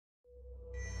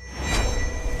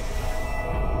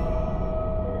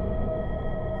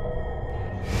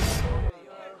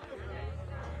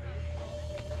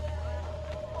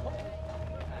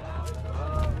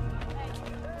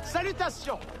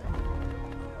Salutations!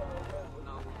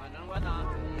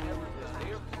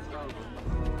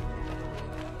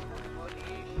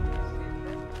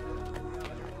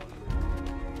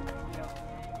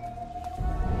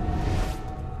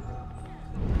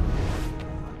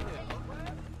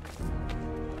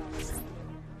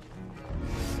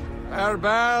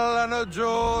 Farewell and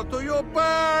adieu to your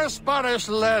fair Spanish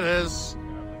ladies.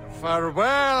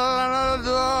 Farewell and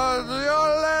adieu to your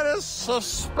ladies of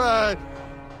Spain.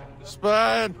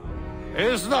 Spain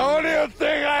is the only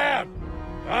thing I am.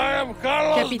 I am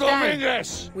Carlos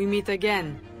Dominguez. We meet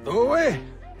again. Do we?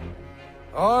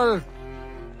 All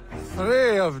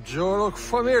three of you look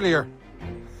familiar.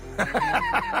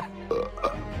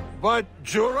 But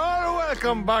you're all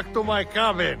welcome back to my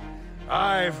cabin.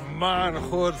 I've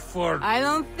manhood for... I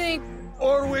don't think...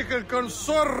 Or we can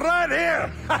consort right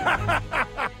here!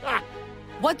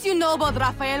 What do you know about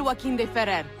Rafael Joaquin de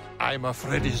Ferrer? I'm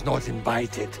afraid he's not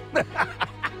invited.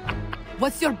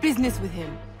 What's your business with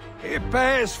him? He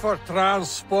pays for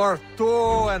transport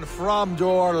to and from New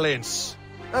Orleans.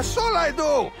 That's all I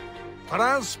do.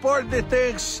 Transport the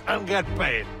things and get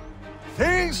paid.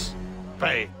 Things,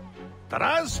 paid.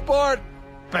 Transport,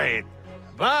 paid.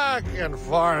 Back and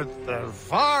forth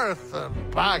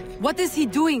and back. What is he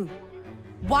doing?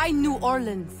 Why New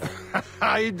Orleans?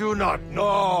 I do not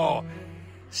know.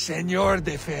 Senor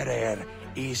de Ferrer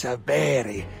is a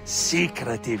very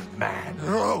secretive man.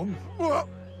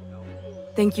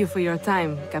 Thank you for your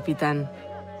time, Capitan.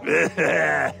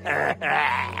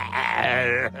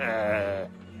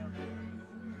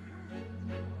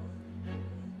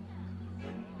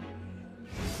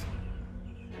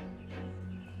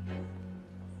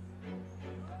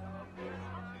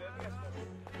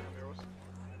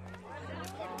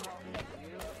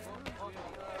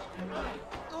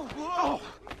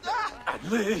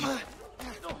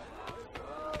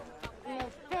 Mon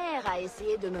père a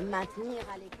essayé de me maintenir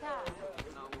à l'écart.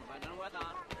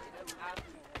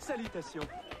 Salutations.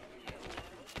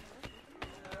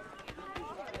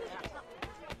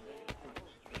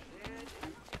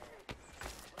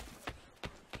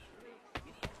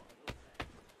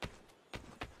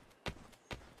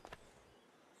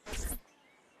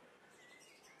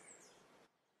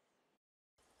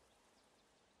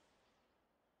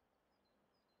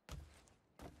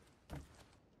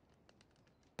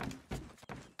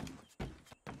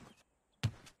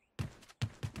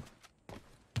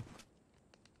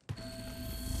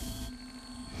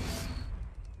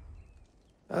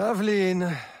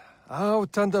 Aveline,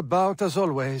 out and about as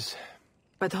always.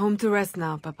 But home to rest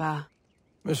now, Papa.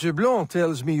 Monsieur Blanc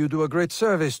tells me you do a great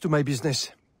service to my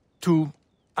business. To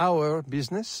our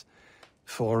business.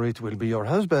 For it will be your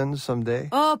husband someday.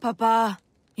 Oh, Papa.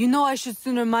 You know I should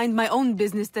sooner mind my own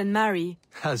business than marry.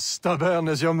 As stubborn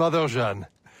as your mother, Jeanne.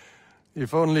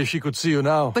 If only she could see you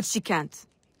now. But she can't.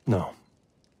 No.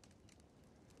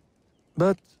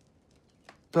 But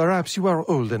perhaps you are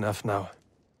old enough now.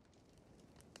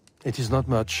 It is not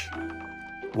much.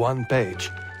 1 page.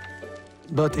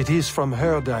 But it is from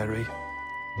her diary.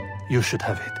 You should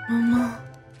have it. Mama.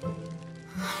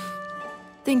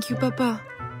 Thank you, Papa.